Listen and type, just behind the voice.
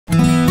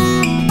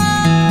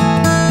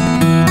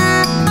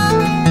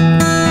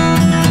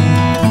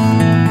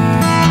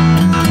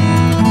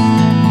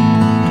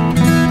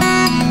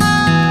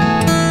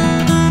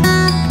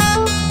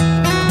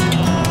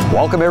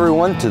Welcome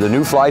everyone to the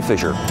New Fly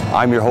Fisher.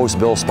 I'm your host,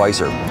 Bill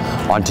Spicer.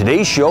 On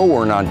today's show,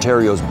 we're in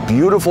Ontario's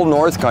beautiful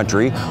North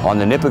Country on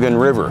the Nipigon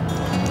River.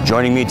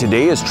 Joining me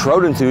today is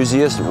trout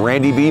enthusiast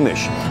Randy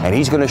Beamish, and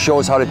he's going to show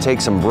us how to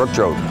take some brook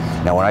trout.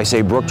 Now when I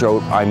say brook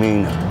trout, I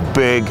mean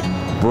big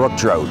brook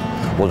trout.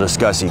 We'll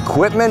discuss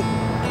equipment,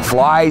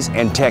 flies,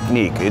 and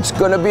technique. It's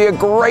going to be a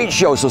great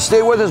show, so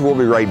stay with us. We'll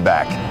be right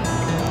back.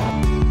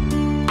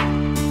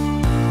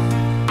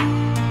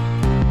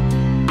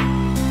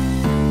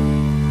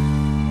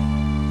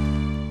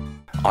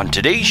 On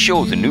today's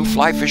show, the New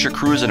Fly Fisher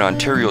crew is in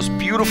Ontario's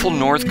beautiful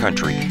North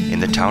Country in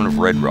the town of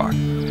Red Rock.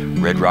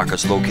 Red Rock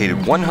is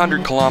located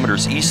 100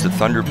 kilometers east of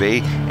Thunder Bay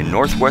in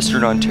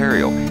northwestern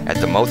Ontario at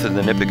the mouth of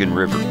the Nipigon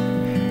River.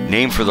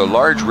 Named for the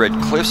large red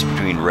cliffs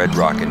between Red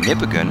Rock and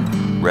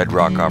Nipigon, Red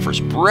Rock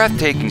offers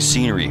breathtaking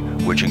scenery,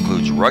 which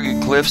includes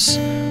rugged cliffs,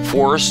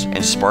 forests,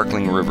 and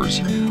sparkling rivers,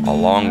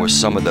 along with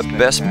some of the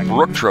best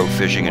brook trout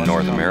fishing in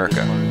North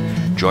America.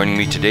 Joining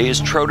me today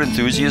is trout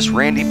enthusiast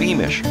Randy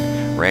Beamish.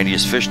 Randy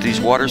has fished these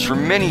waters for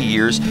many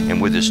years,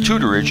 and with his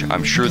tutorage,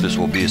 I'm sure this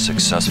will be a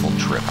successful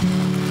trip.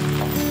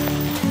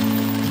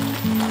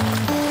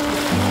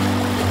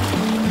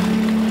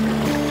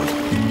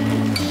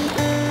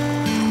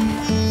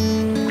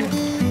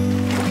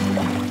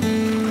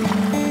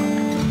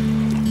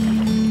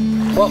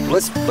 Well,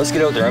 let's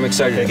get out there. I'm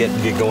excited to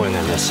get going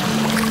on this.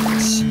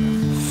 Let's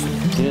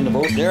get in the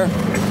boat there.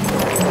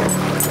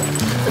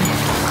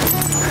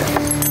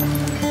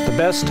 The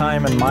best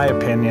time, in my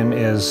opinion,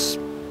 is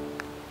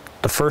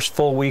the first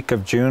full week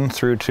of June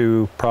through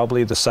to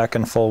probably the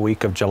second full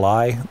week of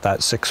July, that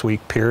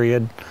 6-week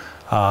period.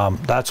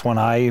 That's when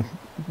I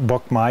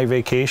book my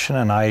vacation,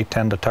 and I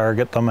tend to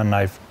target them, and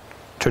I've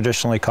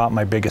traditionally caught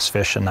my biggest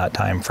fish in that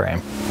time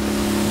frame.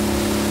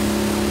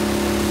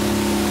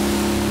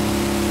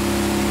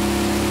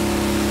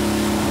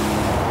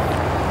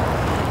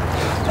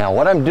 Now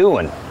what I'm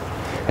doing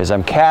is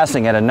I'm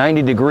casting at a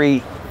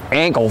 90-degree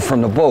angle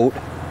from the boat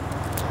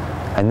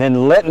and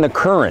then letting the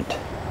current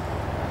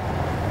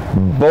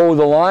bow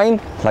the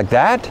line like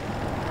that.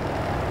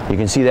 You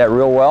can see that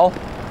real well.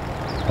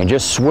 And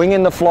just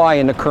swinging the fly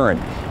in the current.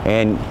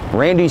 And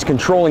Randy's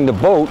controlling the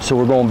boat, so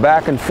we're going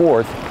back and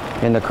forth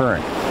in the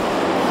current.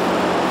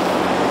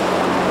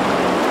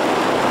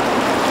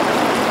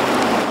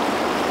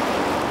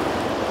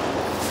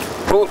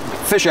 Oh,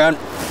 fish on.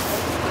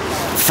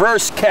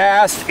 First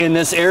cast in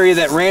this area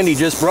that Randy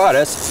just brought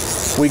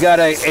us. We got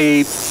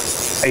a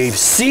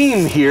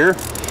seam here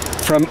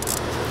from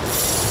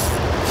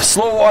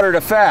slow water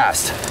to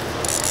fast,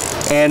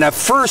 and a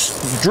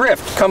first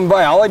drift come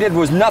by. All I did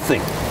was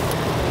nothing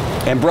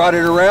and brought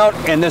it around,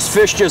 and this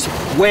fish just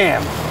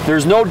wham.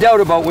 There's no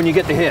doubt about when you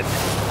get the hit.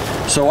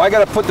 So I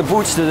got to put the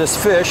boots to this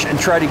fish and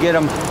try to get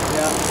him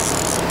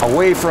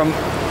away from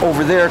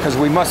over there, because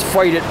we must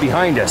fight it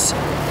behind us.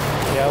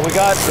 Yeah, we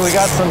got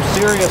some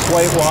serious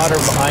white water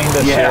behind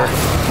us here.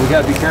 We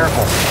got to be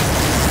careful.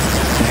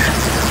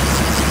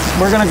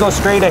 We're going to go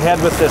straight ahead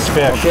with this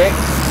fish. Okay.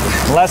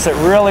 Unless it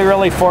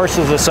really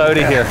forces us out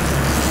of here.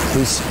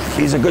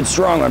 He's a good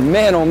strong one.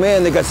 Man, oh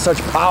man, they got such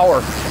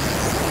power.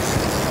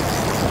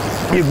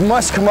 You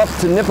must come up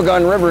to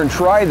Nipigon River and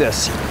try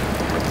this.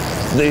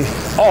 Big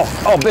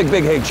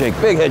head shake,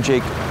 big head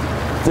shake.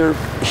 They're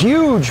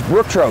huge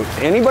brook trout.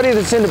 Anybody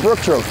that's into brook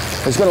trout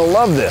is going to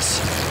love this.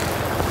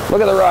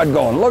 Look at the rod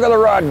going. Look at the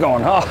rod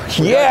going. Oh,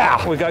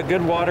 yeah. We got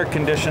good water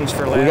conditions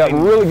for landing. We got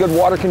really good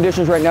water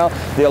conditions right now.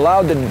 They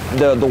allowed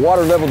the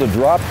water level to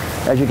drop.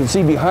 As you can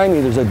see behind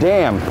me, there's a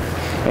dam,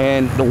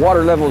 and the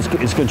water level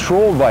is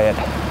controlled by it.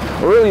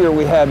 Earlier,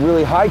 we had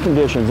really high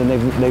conditions, and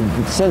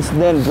they've since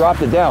then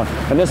dropped it down.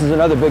 And this is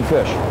another big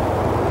fish.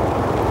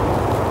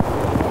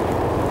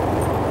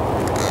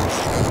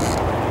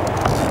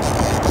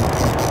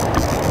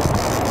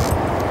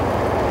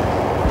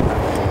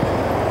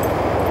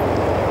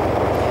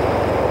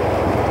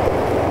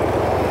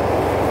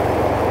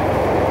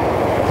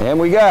 And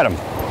we got him.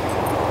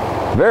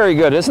 Very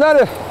good. It's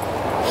not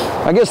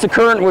I guess the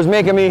current was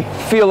making me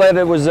feel that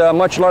it was a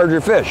much larger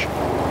fish.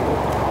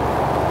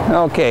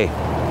 Okay.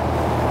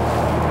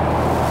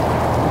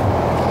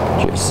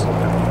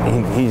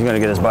 He's going to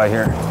get us by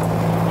here.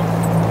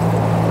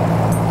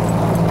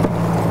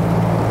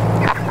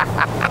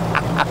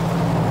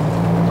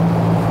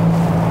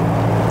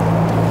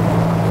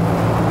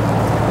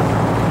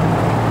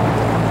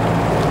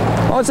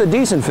 Oh, it's a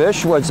decent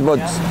fish. What's about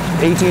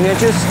 18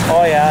 inches?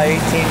 Oh yeah,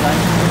 18,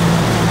 19.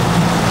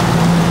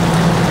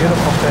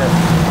 Beautiful fish.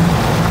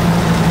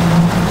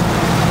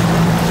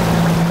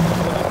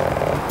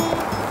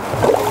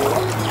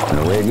 And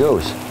away it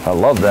goes. I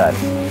love that.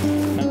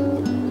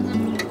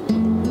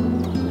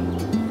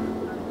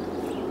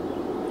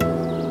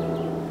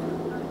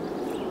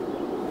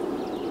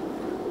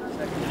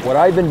 What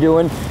I've been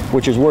doing,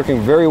 which is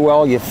working very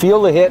well, you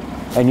feel the hit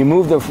and you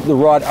move the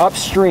rod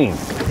upstream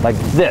like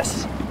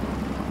this.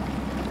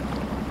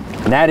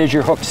 And that is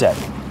your hook set.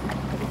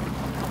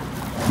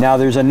 Now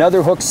there's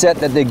another hook set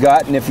that they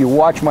got, and if you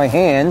watch my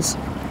hands,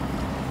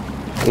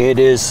 it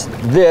is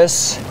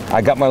this.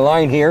 I got my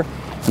line here,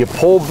 you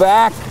pull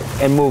back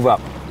and move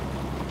up.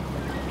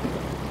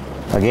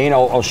 Again,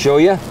 I'll show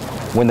you.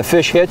 When the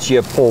fish hits,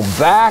 you pull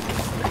back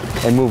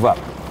and move up.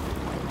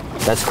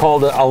 That's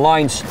called a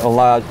line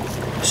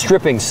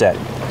stripping set.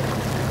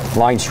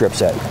 Line strip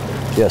set.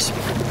 Yes.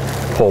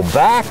 Pull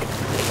back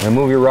and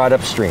move your rod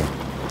upstream.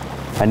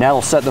 And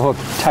that'll set the hook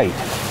tight.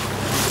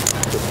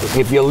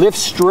 If you lift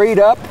straight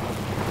up,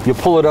 you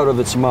pull it out of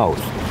its mouth.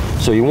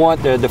 So you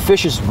want the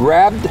fish has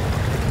grabbed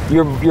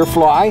your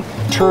fly,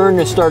 turned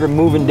and started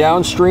moving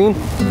downstream.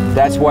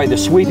 That's why the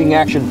sweeping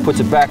action puts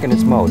it back in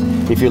its mouth.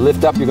 If you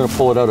lift up, you're going to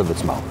pull it out of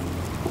its mouth.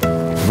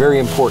 Very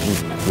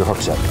important, your hook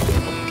set.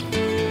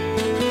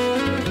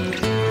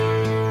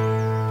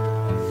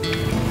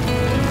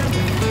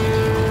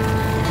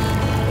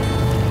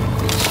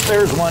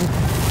 There's one.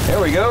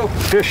 There we go.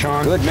 Fish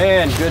on. Good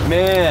man, good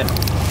man.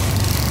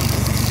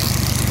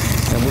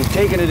 And we've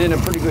taken it in a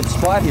pretty good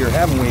spot here,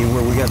 haven't we?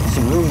 Where we got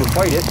some room to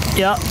fight it.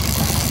 Yeah.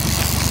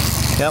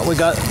 Yeah, we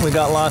got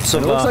lots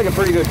of. It looks like a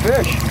pretty good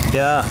fish.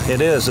 Yeah, it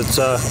is. It's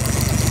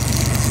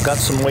got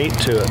some weight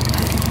to it.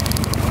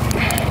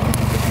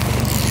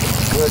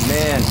 Good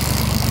man.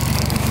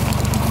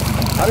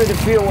 How did it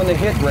feel when they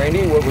hit,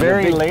 Randy?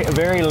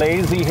 Very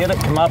lazy. Hit it,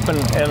 come up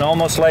and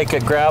almost like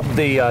it grabbed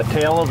the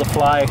tail of the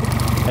fly,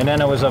 and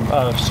then it was a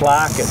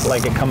slack. It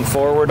like it come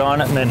forward on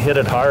it and then hit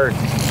it hard.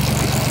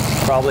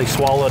 Probably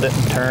swallowed it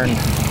and turned.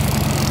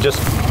 Just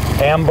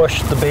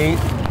ambushed the bait.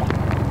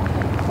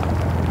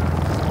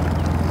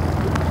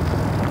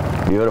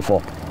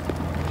 Beautiful.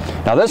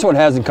 Now this one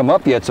hasn't come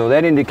up yet, so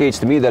that indicates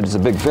to me that it's a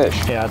big fish.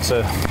 Yeah,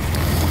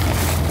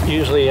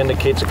 usually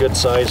indicates a good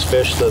sized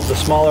fish. The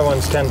smaller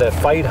ones tend to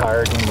fight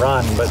hard and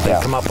run, but they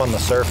come up on the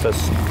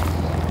surface.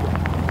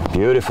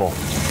 Beautiful.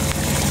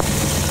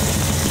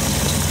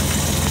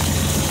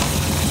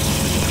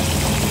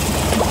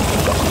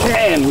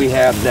 And we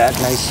have that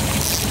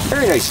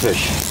very nice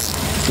fish.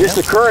 Just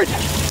the current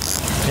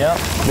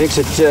makes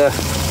it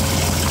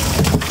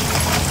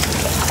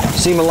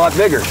seem a lot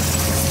bigger.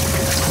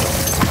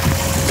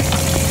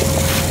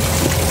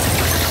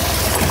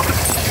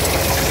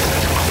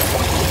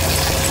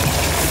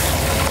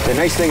 The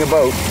nice thing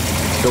about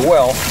the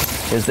well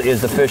is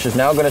the fish is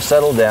now going to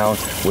settle down.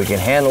 We can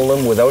handle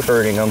them without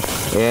hurting them,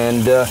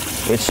 and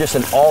it's just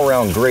an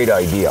all-around great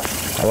idea.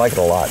 I like it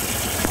a lot.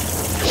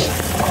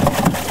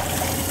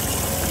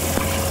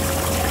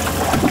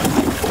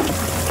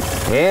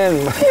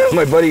 And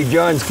my buddy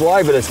John's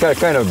fly, but it's got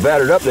kind of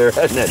battered up there,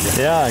 hasn't it?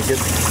 Yeah,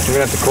 we're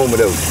gonna have to comb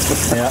it out.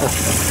 Yeah.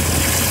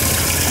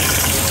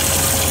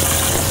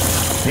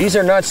 These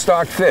are not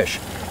stocked fish.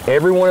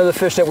 Every one of the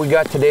fish that we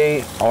got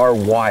today are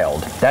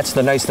wild. That's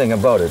the nice thing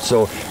about it.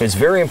 So it's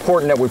very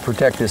important that we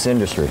protect this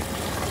industry.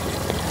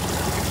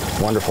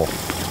 Wonderful.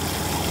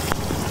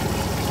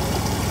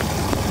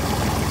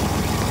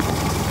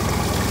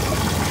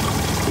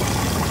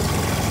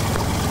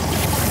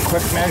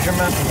 Quick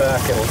measurement and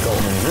back it'll go.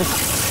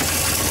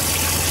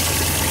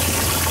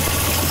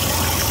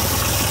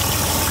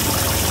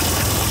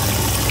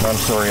 I'm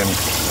sorry, I've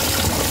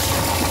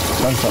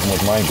done something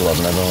with my glove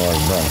and I don't know what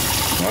I've done.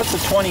 That's a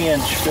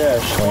 20-inch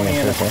fish, 20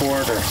 and a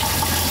quarter.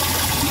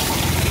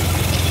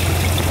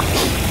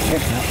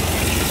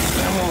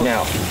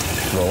 Now,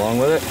 go along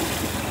with it.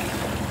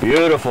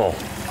 Beautiful.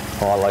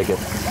 Oh, I like it.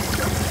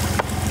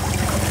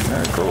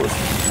 There it goes.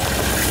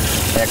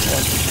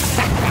 Excellent.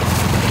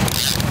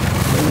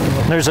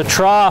 There's a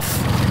trough,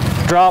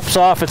 drops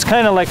off. It's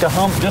kind of like a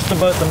hump, just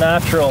about the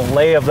natural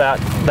lay of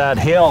that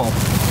hill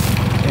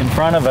in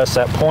front of us,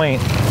 that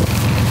point.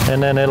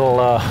 And then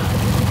it'll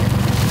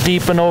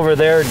deepen over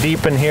there,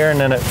 deepen here, and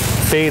then it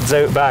fades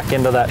out back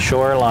into that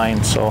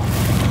shoreline. So.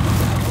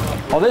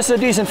 Oh, this is a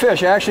decent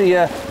fish. Actually,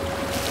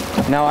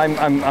 now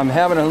I'm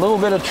having a little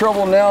bit of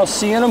trouble now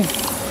seeing him,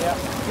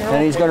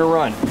 and he's going to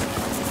run.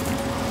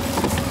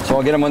 So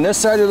I'll get him on this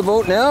side of the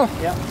boat now.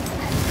 Yeah,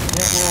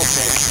 we're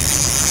okay.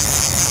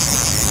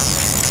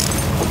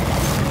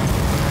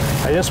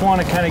 I just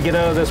want to kind of get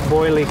out of this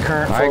boily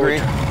current before we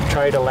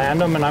try to land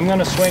them, and I'm going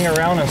to swing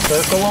around and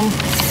circle them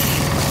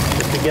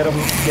just to get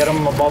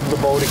them above the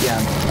boat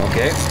again.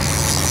 Okay.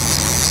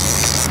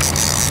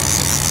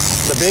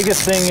 The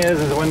biggest thing is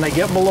when they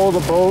get below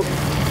the boat,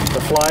 the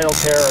fly will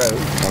tear out.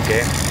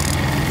 Okay.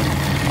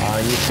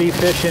 You see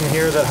fish in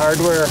here that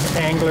hardware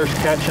anglers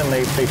catch, and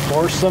they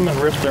force them and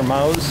rip their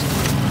mouths.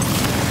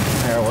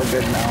 There, we're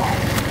good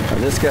now.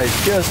 This guy's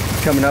just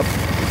coming up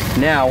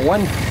now.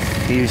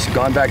 He's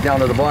gone back down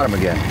to the bottom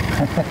again.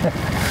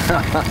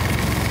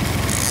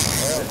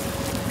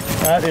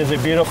 That is a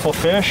beautiful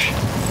fish.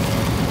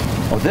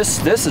 Oh, this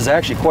is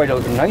actually quite a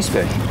nice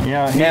fish.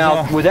 Yeah.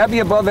 Now, would that be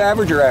above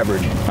average or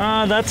average?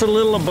 That's a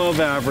little above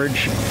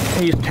average.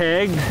 He's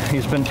tagged.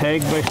 He's been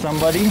tagged by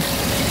somebody.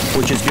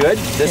 Which is good.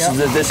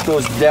 This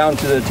goes down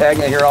to the tag.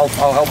 Here, I'll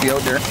help you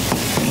out there.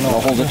 No,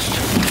 I'll hold it.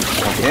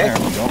 Okay. There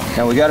we go.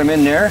 Now we got him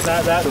in there.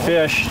 That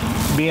fish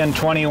being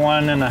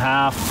 21 and a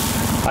half,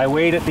 I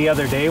weighed it the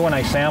other day when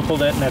I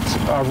sampled it, and it's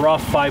a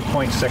rough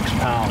 5.6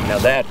 pounds. Now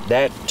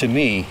that to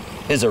me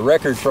is a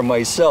record from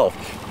myself.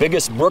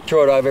 Biggest brook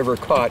trout I've ever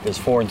caught is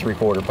 4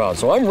 3/4 pounds.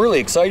 So I'm really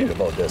excited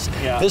about this.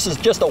 Yeah. This is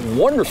just a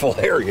wonderful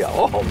area.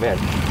 Oh man,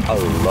 I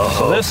love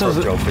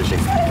brook trout fishing.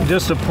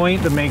 Just a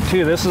point to make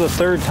too. This is the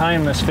third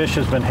time this fish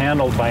has been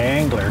handled by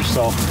anglers.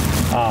 So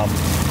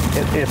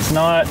it's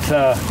not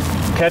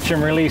catch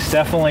and release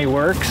definitely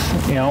works.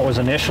 You know, it was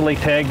initially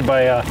tagged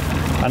by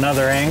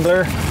another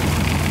angler.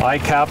 I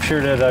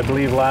captured it, I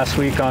believe, last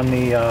week on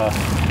the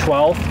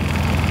 12th,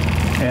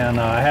 and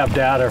I have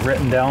data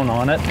written down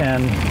on it.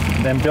 And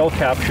then Bill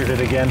captured it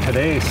again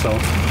today. So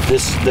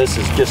this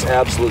is just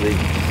absolutely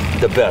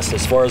the best.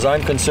 As far as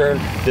I'm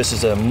concerned, this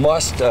is a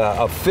must.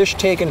 A fish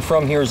taken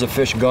from here is a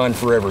fish gone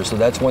forever. So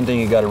that's one thing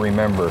you got to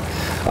remember.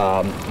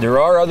 There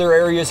are other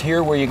areas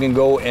here where you can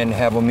go and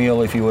have a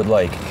meal if you would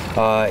like.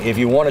 If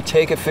you want to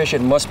take a fish,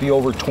 it must be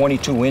over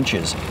 22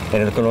 inches,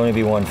 and it can only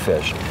be one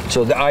fish.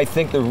 So I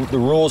think the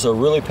rules are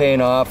really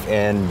paying off,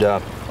 and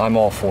I'm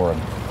all for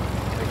them.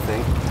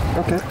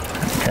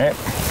 okay.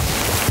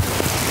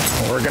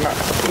 We're gonna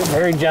be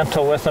very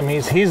gentle with him.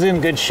 He's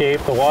in good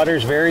shape. The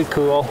water's very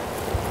cool.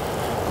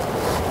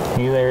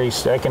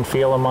 I can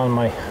feel him on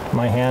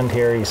my hand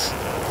here.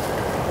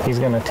 He's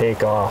gonna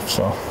take off.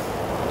 So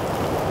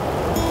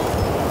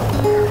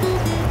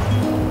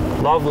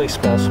lovely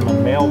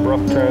specimen, male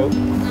brook trout.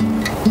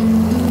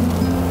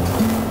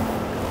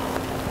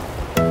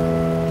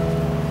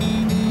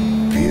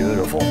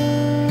 Beautiful.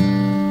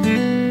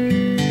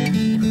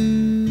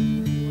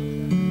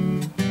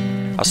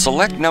 A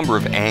select number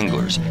of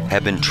anglers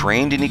have been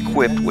trained and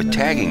equipped with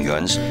tagging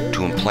guns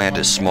to implant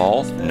a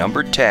small,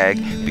 numbered tag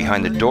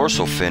behind the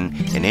dorsal fin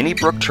in any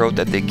brook trout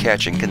that they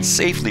catch and can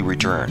safely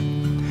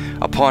return.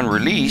 Upon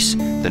release,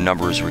 the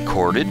number is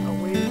recorded,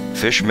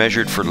 fish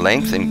measured for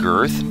length and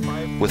girth,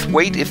 with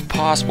weight if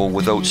possible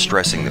without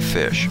stressing the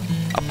fish.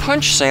 A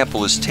punch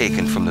sample is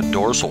taken from the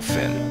dorsal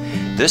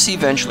fin. This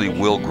eventually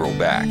will grow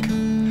back.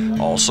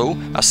 Also,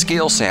 a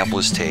scale sample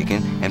is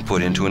taken and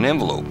put into an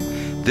envelope.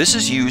 This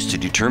is used to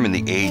determine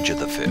the age of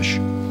the fish.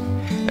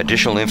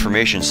 Additional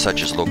information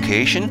such as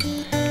location,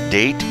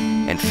 date,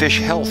 and fish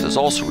health is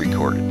also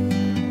recorded.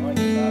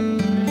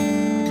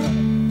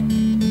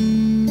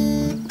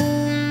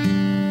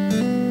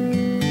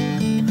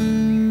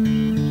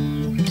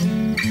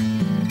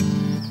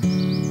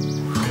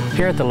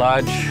 Here at the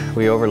lodge,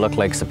 we overlook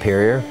Lake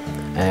Superior,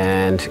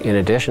 and in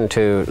addition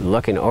to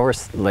looking over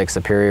Lake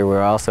Superior,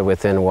 we're also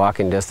within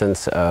walking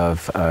distance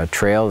of a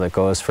trail that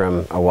goes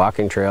from a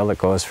walking trail that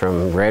goes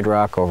from Red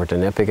Rock over to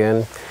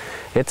Nipigon.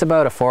 It's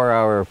about a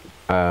 4-hour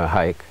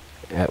hike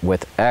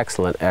with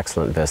excellent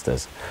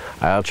vistas.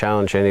 I'll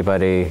challenge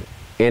anybody,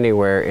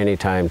 anywhere,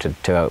 anytime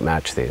to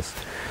outmatch these.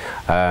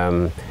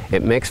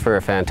 It makes for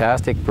a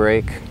fantastic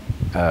break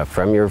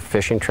from your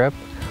fishing trip,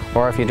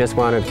 or if you just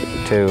want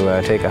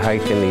to take a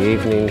hike in the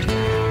evening,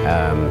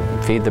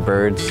 feed the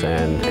birds,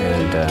 and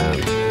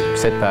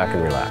sit back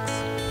and relax.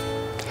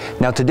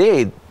 Now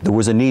today, there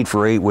was a need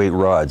for 8-weight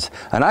rods,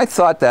 and I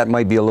thought that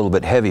might be a little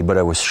bit heavy, but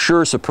I was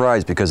sure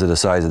surprised because of the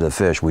size of the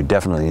fish. We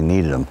definitely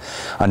needed them.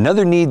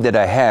 Another need that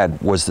I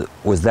had was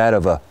that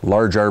of a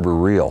large arbor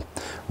reel.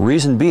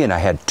 Reason being, I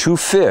had 2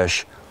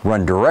 fish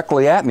run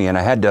directly at me, and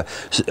I had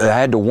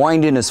to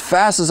wind in as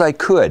fast as I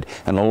could,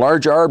 and a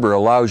large arbor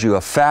allows you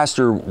a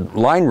faster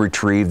line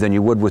retrieve than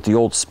you would with the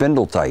old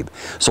spindle type.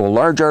 So a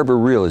large arbor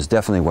reel is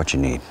definitely what you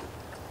need.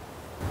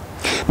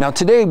 Now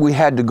today we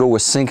had to go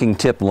with sinking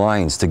tip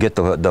lines to get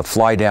the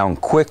fly down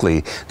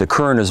quickly. The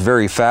current is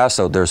very fast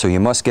out there, so you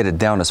must get it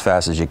down as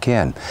fast as you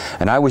can.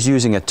 And I was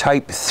using a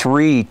type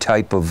 3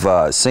 type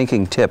of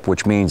sinking tip,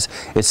 which means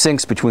it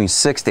sinks between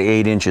 6 to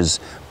 8 inches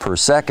per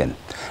second.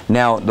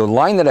 Now the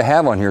line that I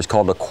have on here is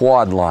called a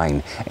quad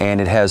line,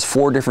 and it has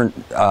 4 different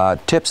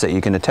tips that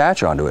you can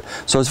attach onto it.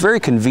 So it's very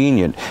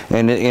convenient,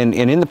 and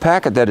in the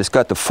packet that it's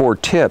got the 4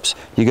 tips,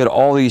 you get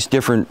all these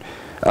different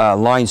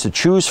lines to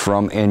choose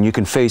from, and you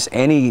can face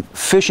any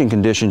fishing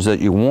conditions that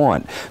you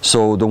want.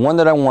 So the one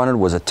that I wanted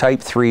was a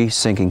type 3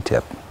 sinking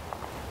tip.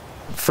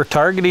 For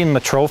targeting the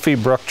trophy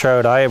brook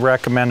trout, I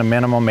recommend a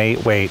minimum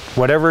 8 weight.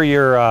 Whatever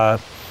you're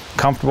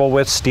comfortable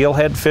with,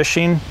 steelhead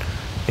fishing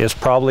is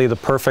probably the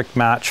perfect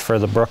match for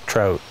the brook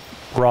trout,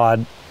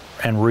 rod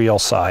and reel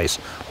size.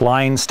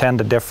 Lines tend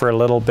to differ a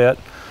little bit,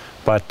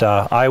 but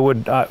I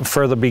would,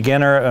 for the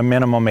beginner, a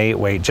minimum 8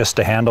 weight just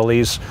to handle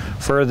these.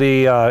 For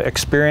the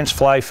experienced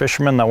fly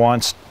fisherman that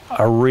wants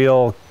a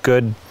real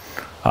good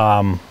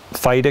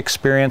fight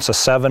experience, a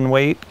 7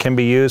 weight can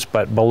be used,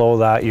 but below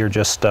that you're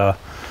just,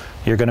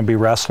 you're going to be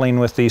wrestling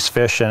with these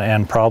fish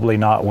and probably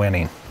not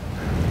winning.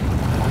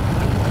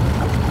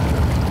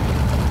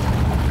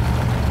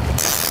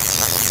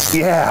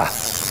 Yeah,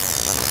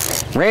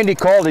 Randy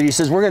called it. He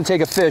says we're going to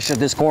take a fish at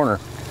this corner,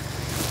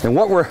 and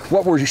what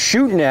we're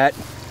shooting at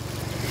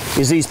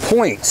is these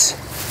points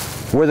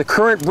where the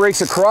current breaks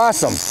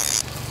across them.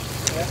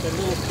 Yeah, the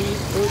little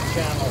food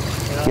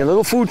channels. You know? Yeah,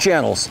 little food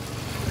channels.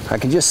 I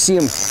can just see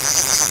them.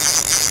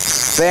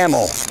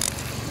 Bammo.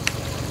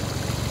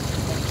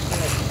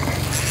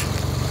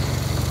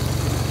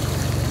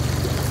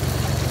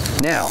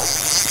 Now,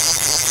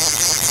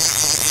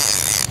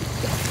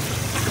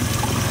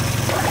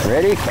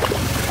 Ready?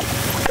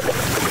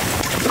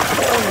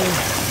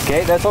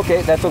 Okay, that's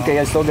okay. That's okay.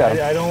 I still got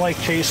it. I don't like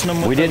chasing them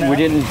with We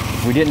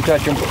didn't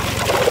touch him.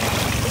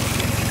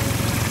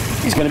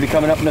 He's going to be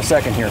coming up in a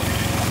second here.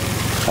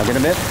 I'll get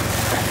him in.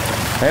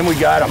 And we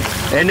got him.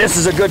 And this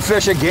is a good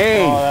fish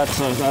again. Oh,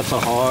 that's a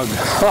hog.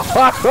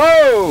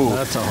 Oh,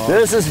 That's a hog.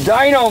 this is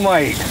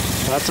dynamite.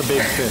 That's a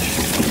big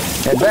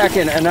fish. And back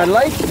in, and I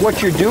like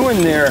what you're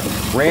doing there,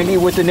 Randy,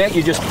 with the net.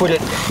 You just put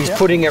it, he's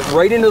putting it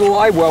right into the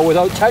live well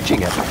without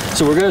touching it.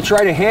 So we're going to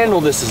try to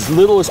handle this as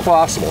little as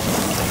possible.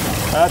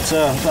 That's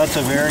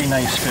a very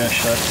nice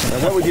fish. Now,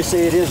 what would you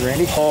say it is,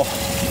 Randy? Oh,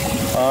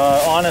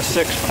 honest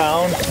 6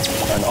 pound.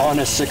 An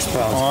honest 6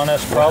 pounds.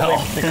 Honest, probably.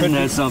 Well, It could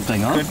be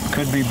something, huh?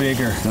 Could be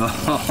bigger.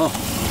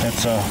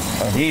 It's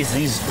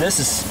This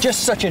is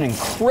just such an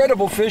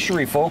incredible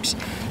fishery, folks.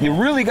 You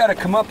really got to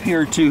come up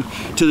here to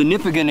the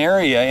Nipigon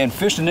area and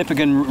fish the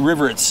Nipigon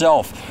River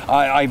itself.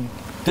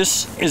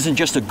 This isn't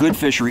just a good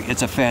fishery,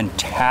 it's a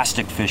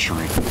fantastic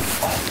fishery.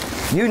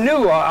 You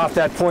knew off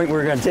that point we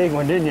were going to take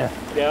one, didn't you?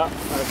 Yeah.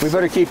 We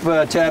better keep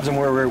tabs on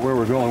where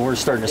we're going. We're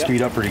starting to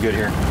speed up pretty good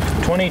here.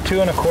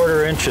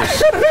 22¼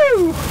 inches.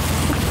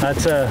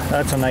 That's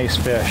a nice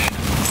fish.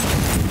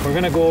 We're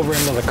gonna go over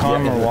into the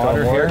calmer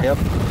water here. Yep.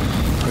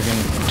 We can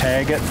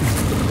tag it.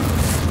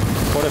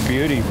 What a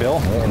beauty, Bill.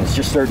 And it's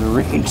just starting to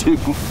rain too.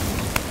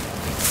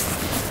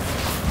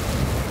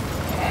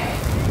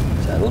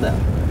 Settle down.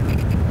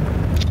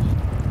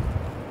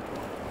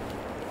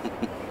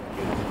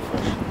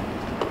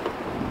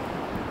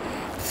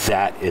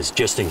 That is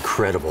just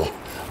incredible.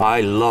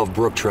 I love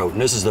brook trout,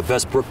 and this is the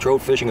best brook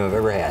trout fishing I've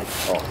ever had.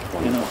 Oh,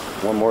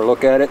 one more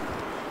look at it.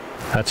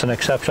 That's an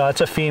exception.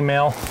 That's a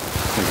female.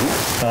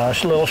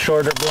 She's a little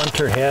shorter,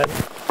 blunter head.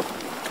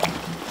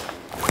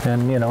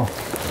 And, you know,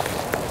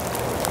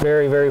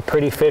 very, very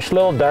pretty fish. A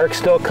little dark,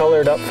 still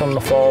colored up from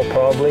the fall,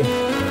 probably.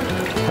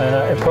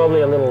 And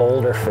probably a little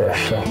older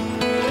fish. So.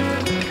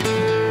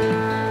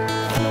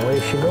 And away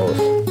she goes.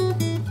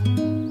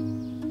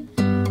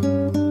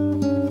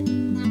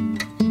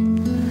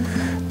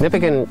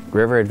 Nipigon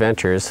River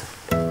Adventures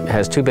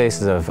has 2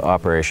 bases of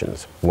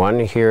operations. One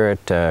here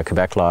at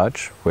Quebec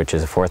Lodge, which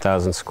is a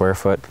 4,000 square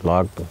foot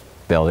log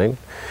building.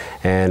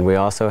 And we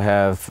also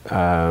have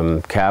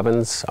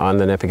cabins on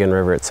the Nipigon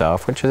River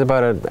itself, which is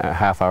about a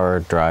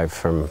half-hour drive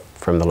from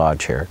the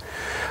lodge here.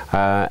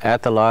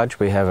 At the lodge,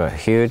 we have a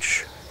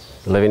huge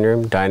living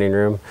room, dining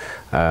room.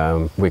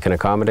 We can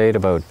accommodate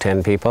about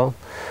 10 people.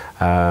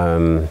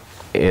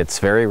 It's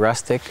very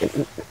rustic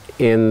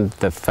in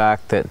the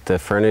fact that the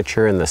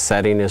furniture and the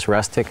setting is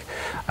rustic,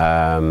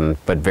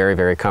 but very,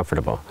 very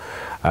comfortable.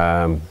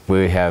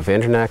 We have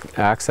internet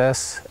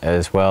access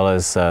as well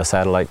as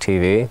satellite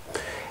TV,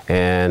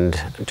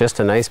 and just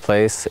a nice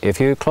place. If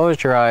you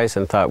closed your eyes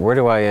and thought, where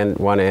do I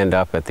want to end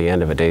up at the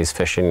end of a day's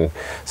fishing,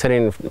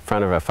 sitting in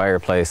front of a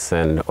fireplace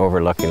and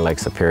overlooking Lake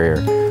Superior,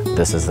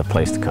 this is the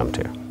place to come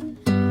to.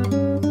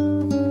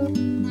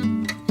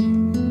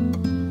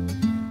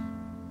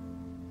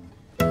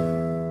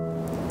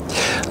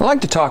 I'd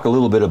like to talk a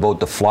little bit about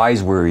the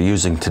flies we're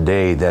using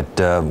today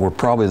that were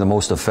probably the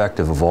most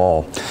effective of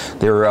all.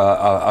 They're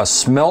a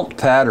smelt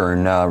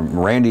pattern.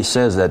 Randy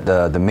says that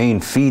the main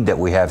feed that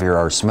we have here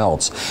are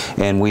smelts.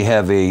 And we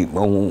have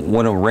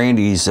one of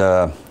Randy's,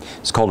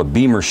 it's called a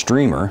Beamer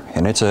streamer,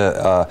 and it's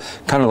a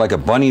kind of like a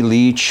bunny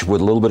leech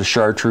with a little bit of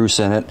chartreuse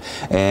in it,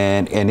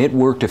 and it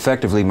worked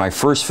effectively. My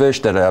first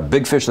fish, a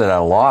big fish that I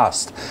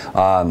lost,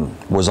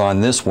 was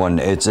on this one.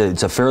 It's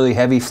a fairly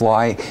heavy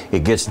fly.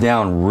 It gets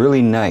down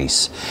really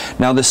nice.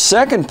 Now the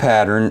second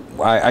pattern,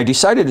 I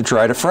decided to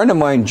try it. A friend of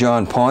mine,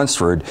 John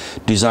Ponsford,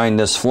 designed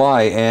this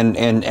fly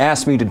and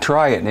asked me to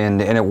try it,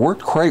 and it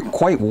worked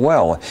quite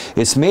well.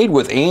 It's made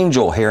with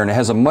angel hair, and it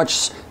has a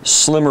much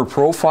slimmer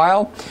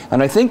profile,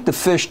 and I think the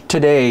fish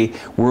today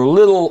were a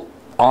little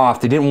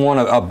off. They didn't want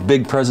a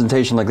big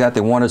presentation like that.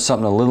 They wanted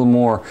something a little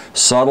more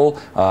subtle,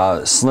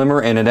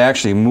 slimmer, and it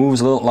actually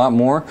moves a lot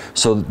more.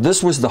 So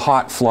this was the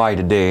hot fly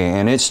today,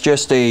 and it's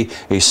just a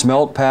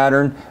smelt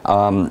pattern,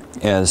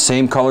 and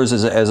same colors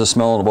as a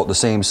smelt, about the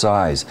same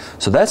size.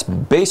 So that's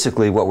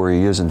basically what we're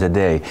using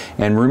today.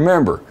 And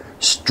remember,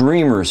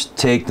 streamers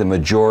take the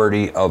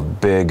majority of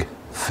big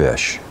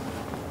fish.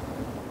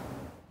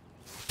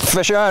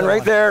 Fish on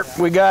right there.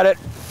 We got it.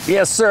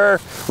 Yes, sir.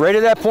 Right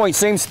at that point.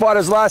 Same spot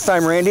as last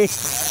time, Randy.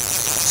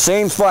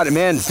 Same spot.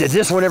 Man, did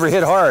this one ever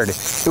hit hard?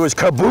 It was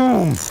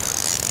kaboom.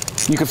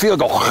 You can feel it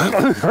go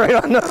right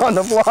on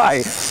the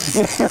fly.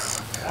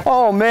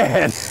 Oh,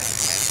 man.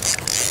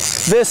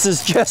 This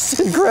is just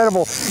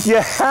incredible. You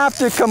have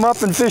to come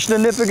up and fish the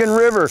Nipigon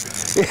River.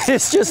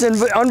 It's just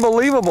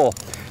unbelievable.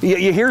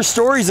 You hear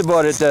stories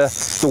about it.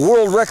 The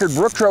world record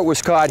brook trout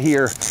was caught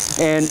here,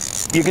 and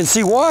you can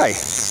see why.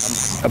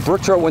 A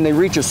brook trout, when they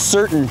reach a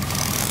certain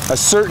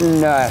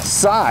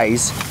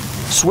size,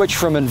 switch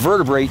from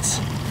invertebrates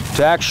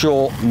to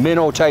actual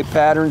minnow type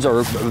patterns,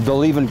 or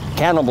they'll even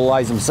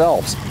cannibalize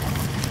themselves.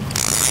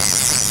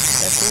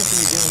 That seems to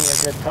be giving me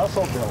a good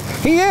tussle, Bill.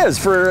 He is,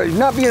 for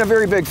not being a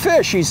very big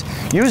fish. He's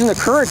using the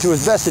current to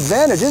his best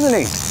advantage, isn't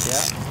he?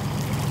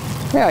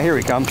 Yeah. Yeah, here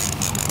he comes.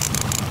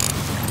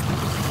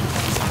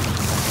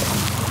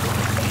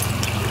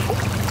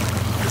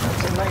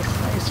 That's a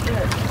nice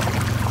fish.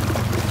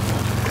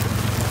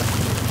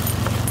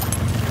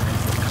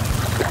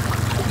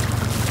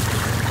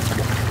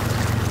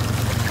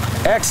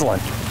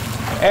 Excellent.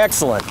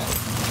 Excellent.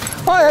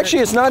 Oh,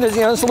 actually, it's not as,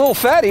 you know, it's a little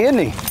fatty, isn't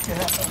he?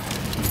 Yeah.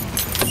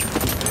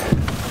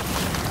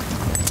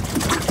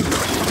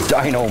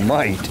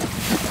 Dynamite.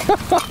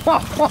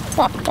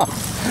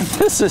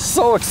 This is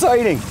so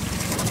exciting.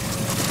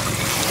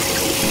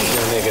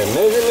 Gonna make a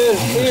measurement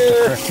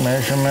here. Correct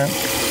measurement.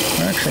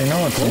 Actually,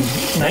 no, it's a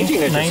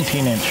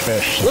 19-inch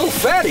fish. A little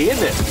fatty,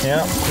 isn't it?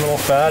 Yeah, a little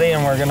fatty,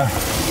 and we're gonna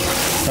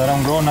let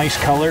them go. Nice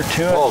color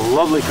to it. Oh,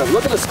 lovely.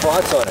 Look at the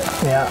spots on it.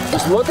 Yeah.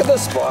 Just look at the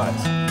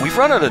spots. We've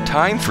run out of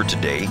time for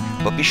today,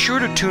 but be sure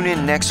to tune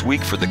in next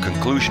week for the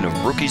conclusion of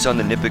Brookies on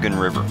the Nipigon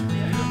River.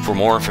 For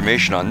more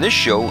information on this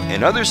show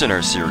and others in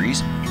our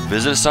series,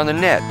 visit us on the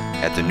net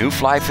at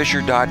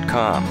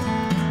thenewflyfisher.com.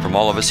 From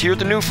all of us here at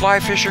The New Fly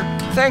Fisher,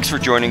 thanks for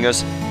joining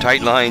us.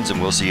 Tight lines, and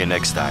we'll see you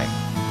next time.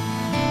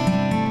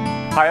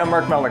 Hi, I'm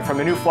Mark Melnick from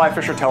the New Fly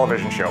Fisher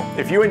television show.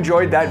 If you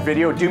enjoyed that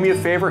video, do me a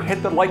favor,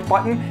 hit the like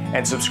button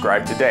and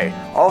subscribe today.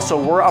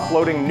 Also, we're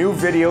uploading new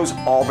videos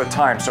all the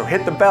time, so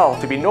hit the bell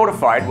to be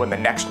notified when the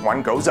next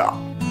one goes up.